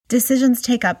Decisions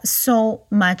take up so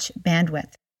much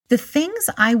bandwidth. The things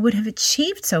I would have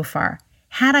achieved so far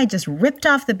had I just ripped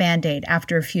off the Band-Aid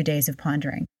after a few days of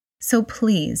pondering. So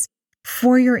please,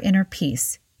 for your inner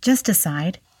peace, just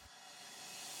decide.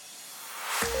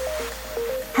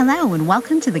 Hello and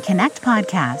welcome to the Connect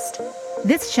Podcast.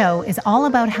 This show is all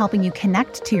about helping you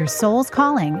connect to your soul's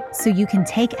calling so you can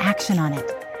take action on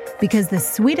it. Because the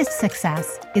sweetest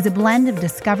success is a blend of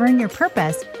discovering your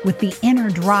purpose with the inner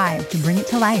drive to bring it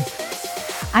to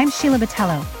life. I'm Sheila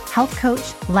Botelho, health coach,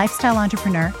 lifestyle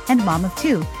entrepreneur, and mom of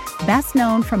two, best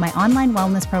known for my online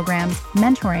wellness programs,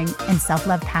 mentoring, and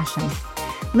self-love passion.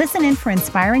 Listen in for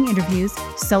inspiring interviews,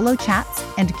 solo chats,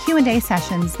 and Q&A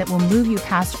sessions that will move you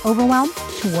past overwhelm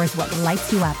towards what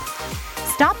lights you up.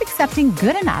 Stop accepting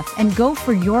good enough and go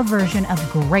for your version of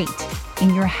great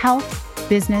in your health,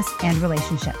 business, and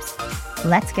relationships.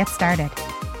 Let's get started.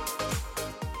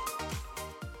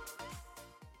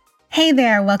 Hey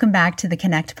there, welcome back to the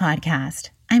Connect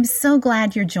Podcast. I'm so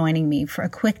glad you're joining me for a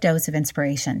quick dose of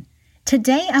inspiration.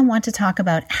 Today, I want to talk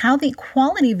about how the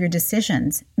quality of your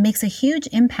decisions makes a huge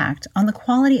impact on the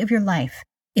quality of your life.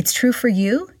 It's true for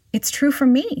you, it's true for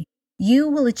me. You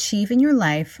will achieve in your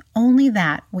life only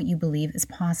that what you believe is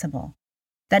possible.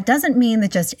 That doesn't mean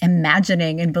that just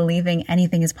imagining and believing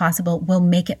anything is possible will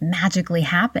make it magically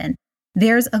happen.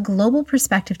 There's a global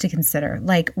perspective to consider,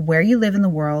 like where you live in the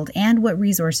world and what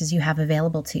resources you have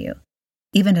available to you.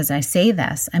 Even as I say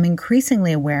this, I'm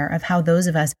increasingly aware of how those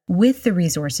of us with the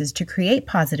resources to create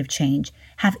positive change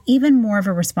have even more of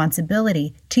a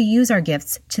responsibility to use our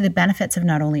gifts to the benefits of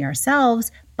not only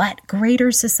ourselves, but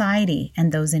greater society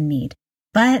and those in need.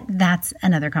 But that's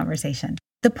another conversation.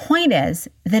 The point is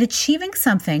that achieving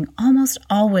something almost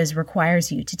always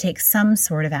requires you to take some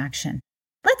sort of action.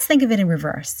 Let's think of it in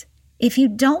reverse. If you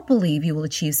don't believe you will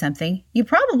achieve something, you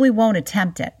probably won't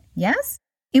attempt it, yes?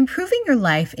 Improving your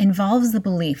life involves the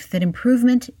belief that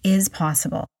improvement is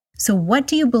possible. So what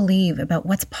do you believe about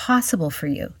what's possible for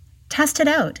you? Test it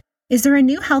out. Is there a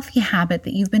new healthy habit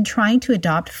that you've been trying to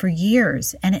adopt for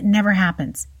years and it never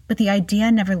happens, but the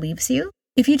idea never leaves you?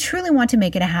 If you truly want to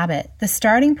make it a habit, the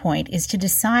starting point is to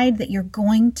decide that you're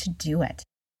going to do it.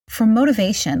 For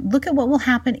motivation, look at what will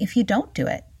happen if you don't do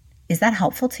it. Is that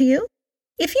helpful to you?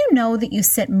 If you know that you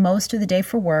sit most of the day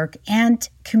for work and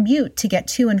commute to get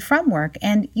to and from work,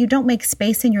 and you don't make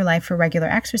space in your life for regular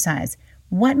exercise,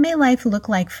 what may life look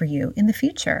like for you in the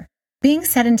future? Being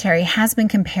sedentary has been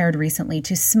compared recently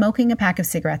to smoking a pack of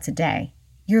cigarettes a day.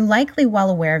 You're likely well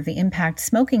aware of the impact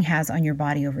smoking has on your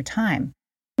body over time.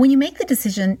 When you make the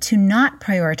decision to not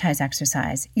prioritize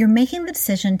exercise, you're making the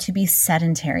decision to be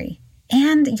sedentary,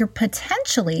 and you're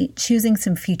potentially choosing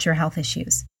some future health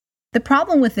issues. The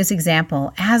problem with this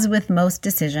example, as with most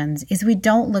decisions, is we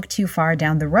don't look too far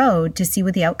down the road to see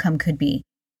what the outcome could be.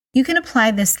 You can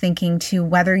apply this thinking to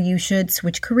whether you should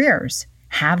switch careers,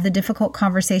 have the difficult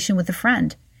conversation with a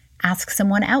friend, ask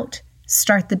someone out,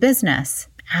 start the business,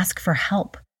 ask for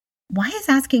help. Why is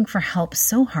asking for help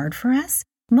so hard for us?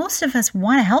 Most of us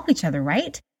want to help each other,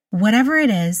 right? Whatever it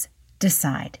is,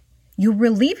 decide. You'll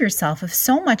relieve yourself of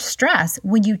so much stress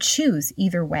when you choose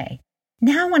either way.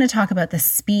 Now I want to talk about the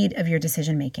speed of your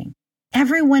decision making.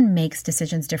 Everyone makes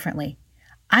decisions differently.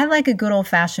 I like a good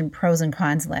old-fashioned pros and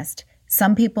cons list.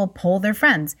 Some people poll their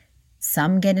friends.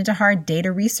 Some get into hard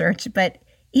data research, but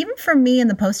even for me in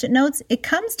the Post-it notes, it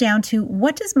comes down to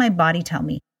what does my body tell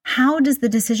me? How does the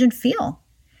decision feel?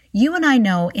 You and I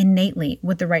know innately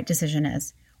what the right decision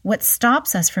is. What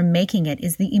stops us from making it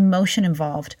is the emotion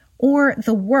involved or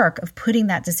the work of putting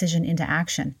that decision into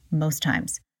action most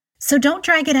times. So don't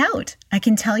drag it out. I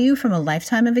can tell you from a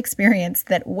lifetime of experience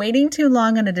that waiting too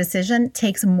long on a decision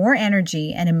takes more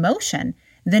energy and emotion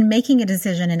than making a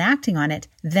decision and acting on it,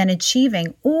 than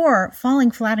achieving or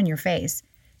falling flat on your face.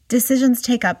 Decisions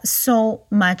take up so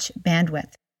much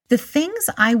bandwidth. The things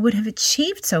I would have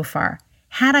achieved so far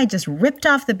had I just ripped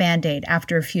off the Band-Aid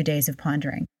after a few days of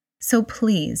pondering. So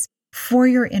please, for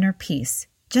your inner peace,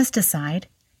 just decide.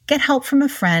 Get help from a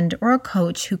friend or a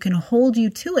coach who can hold you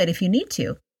to it if you need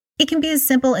to. It can be as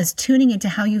simple as tuning into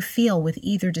how you feel with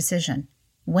either decision.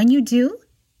 When you do,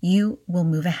 you will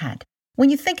move ahead. When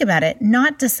you think about it,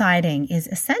 not deciding is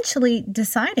essentially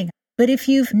deciding. But if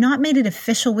you've not made it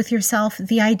official with yourself,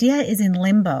 the idea is in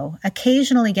limbo,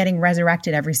 occasionally getting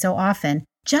resurrected every so often,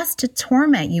 just to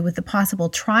torment you with the possible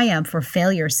triumph or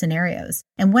failure scenarios.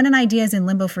 And when an idea is in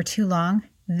limbo for too long,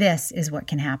 this is what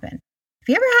can happen. Have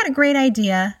you ever had a great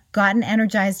idea, gotten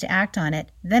energized to act on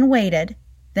it, then waited,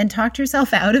 then talked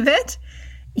yourself out of it?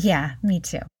 Yeah, me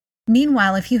too.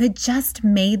 Meanwhile, if you had just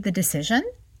made the decision,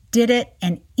 did it,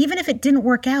 and even if it didn't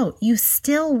work out, you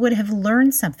still would have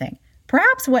learned something,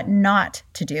 perhaps what not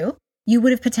to do. You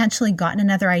would have potentially gotten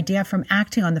another idea from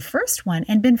acting on the first one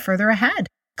and been further ahead,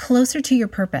 closer to your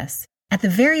purpose. At the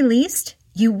very least,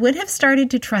 you would have started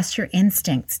to trust your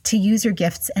instincts, to use your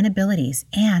gifts and abilities,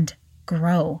 and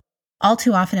grow. All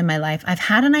too often in my life, I've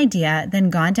had an idea, then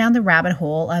gone down the rabbit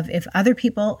hole of if other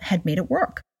people had made it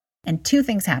work. And two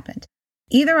things happened.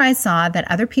 Either I saw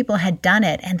that other people had done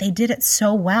it and they did it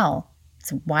so well,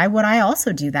 so why would I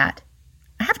also do that?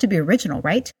 I have to be original,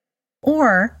 right?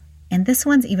 Or, and this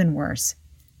one's even worse,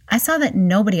 I saw that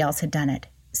nobody else had done it,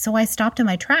 so I stopped in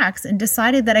my tracks and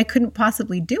decided that I couldn't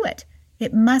possibly do it.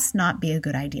 It must not be a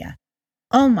good idea.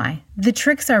 Oh my, the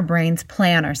tricks our brains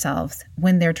play on ourselves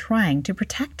when they're trying to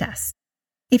protect us.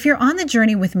 If you're on the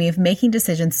journey with me of making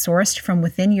decisions sourced from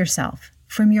within yourself,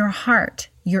 from your heart,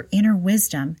 your inner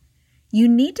wisdom, you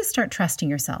need to start trusting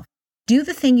yourself. Do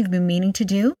the thing you've been meaning to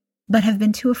do, but have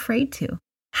been too afraid to.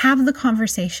 Have the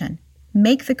conversation.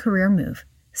 Make the career move.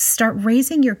 Start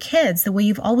raising your kids the way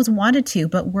you've always wanted to,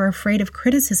 but were afraid of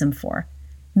criticism for.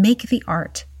 Make the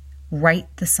art. Write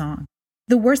the song.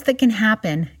 The worst that can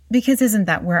happen, because isn't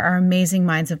that where our amazing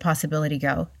minds of possibility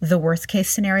go? The worst case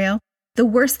scenario? The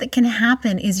worst that can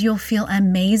happen is you'll feel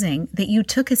amazing that you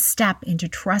took a step into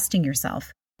trusting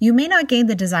yourself. You may not gain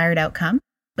the desired outcome,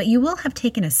 but you will have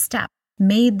taken a step,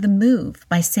 made the move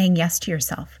by saying yes to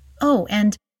yourself. Oh,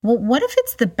 and well, what if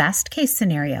it's the best case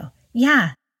scenario?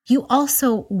 Yeah, you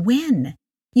also win.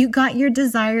 You got your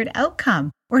desired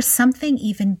outcome or something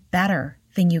even better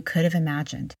than you could have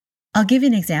imagined. I'll give you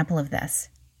an example of this.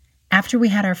 After we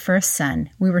had our first son,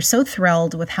 we were so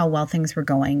thrilled with how well things were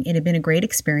going. It had been a great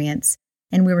experience,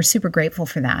 and we were super grateful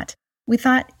for that. We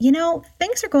thought,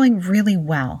 things are going really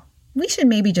well. We should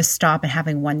maybe just stop at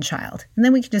having one child, and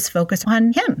then we could just focus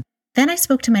on him. Then I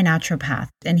spoke to my naturopath,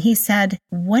 and he said,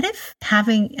 what if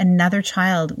having another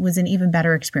child was an even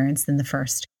better experience than the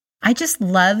first? I just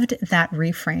loved that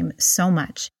reframe so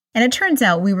much. And it turns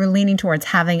out we were leaning towards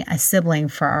having a sibling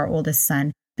for our oldest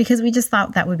son because we just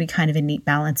thought that would be kind of a neat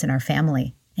balance in our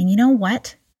family. And you know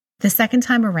what? The second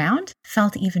time around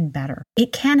felt even better.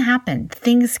 It can happen.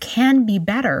 Things can be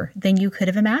better than you could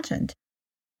have imagined.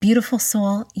 Beautiful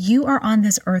soul, you are on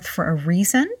this earth for a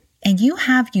reason, and you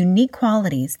have unique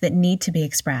qualities that need to be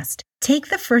expressed. Take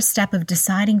the first step of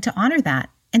deciding to honor that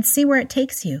and see where it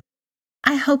takes you.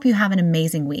 I hope you have an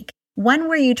amazing week, one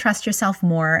where you trust yourself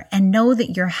more and know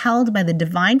that you're held by the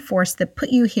divine force that put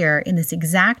you here in this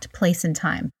exact place and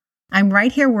time. I'm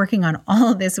right here working on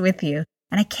all of this with you,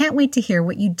 and I can't wait to hear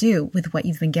what you do with what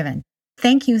you've been given.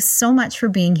 Thank you so much for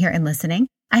being here and listening.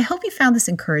 I hope you found this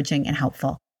encouraging and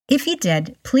helpful. If you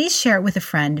did, please share it with a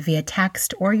friend via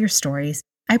text or your stories.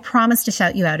 I promise to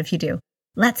shout you out if you do.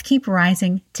 Let's keep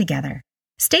rising together.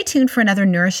 Stay tuned for another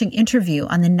nourishing interview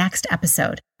on the next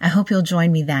episode. I hope you'll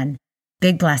join me then.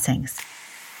 Big blessings.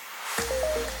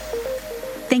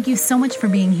 Thank you so much for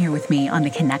being here with me on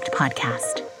the Connect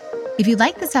podcast. If you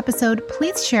like this episode,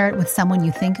 please share it with someone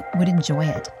you think would enjoy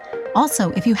it.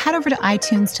 Also, if you head over to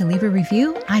iTunes to leave a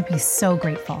review, I'd be so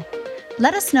grateful.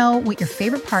 Let us know what your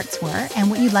favorite parts were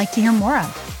and what you'd like to hear more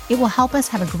of. It will help us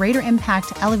have a greater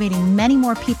impact, elevating many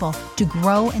more people to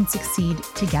grow and succeed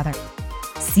together.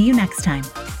 See you next time.